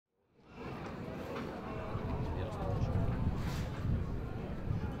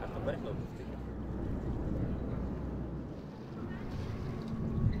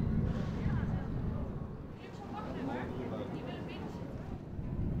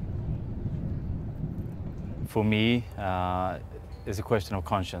for me, it's a question of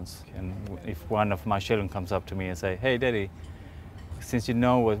conscience. And if one of my children comes up to me and say, "Hey, Daddy, since you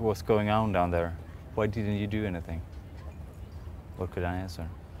know what's going on down there, why didn't you do anything?" What could I answer?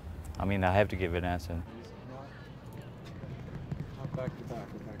 I mean, I have to give an answer.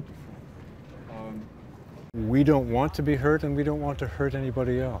 We don't want to be hurt, and we don't want to hurt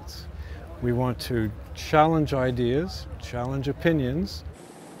anybody else. We want to challenge ideas, challenge opinions.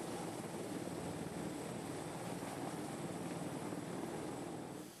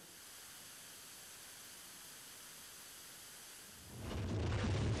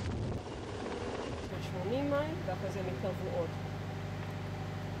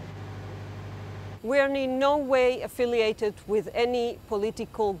 We are in no way affiliated with any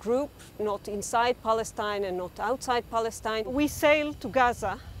political group, not inside Palestine and not outside Palestine. We sail to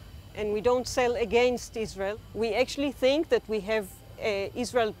Gaza and we don't sail against Israel. We actually think that we have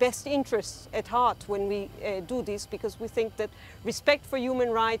Israel's best interests at heart when we do this, because we think that respect for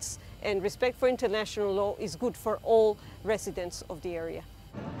human rights and respect for international law is good for all residents of the area.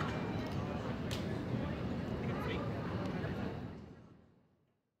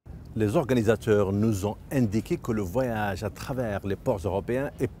 Les organisateurs nous ont indiqué que le voyage à travers les ports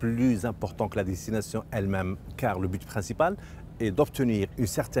européens est plus important que la destination elle-même, car le but principal est d'obtenir une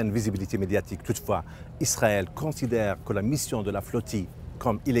certaine visibilité médiatique. Toutefois, Israël considère que la mission de la flottille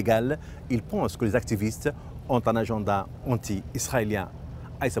comme illégale. Il pense que les activistes ont un agenda anti-israélien.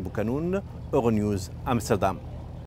 Aïssa Boukanoun, Yورونيوز, أمستردام.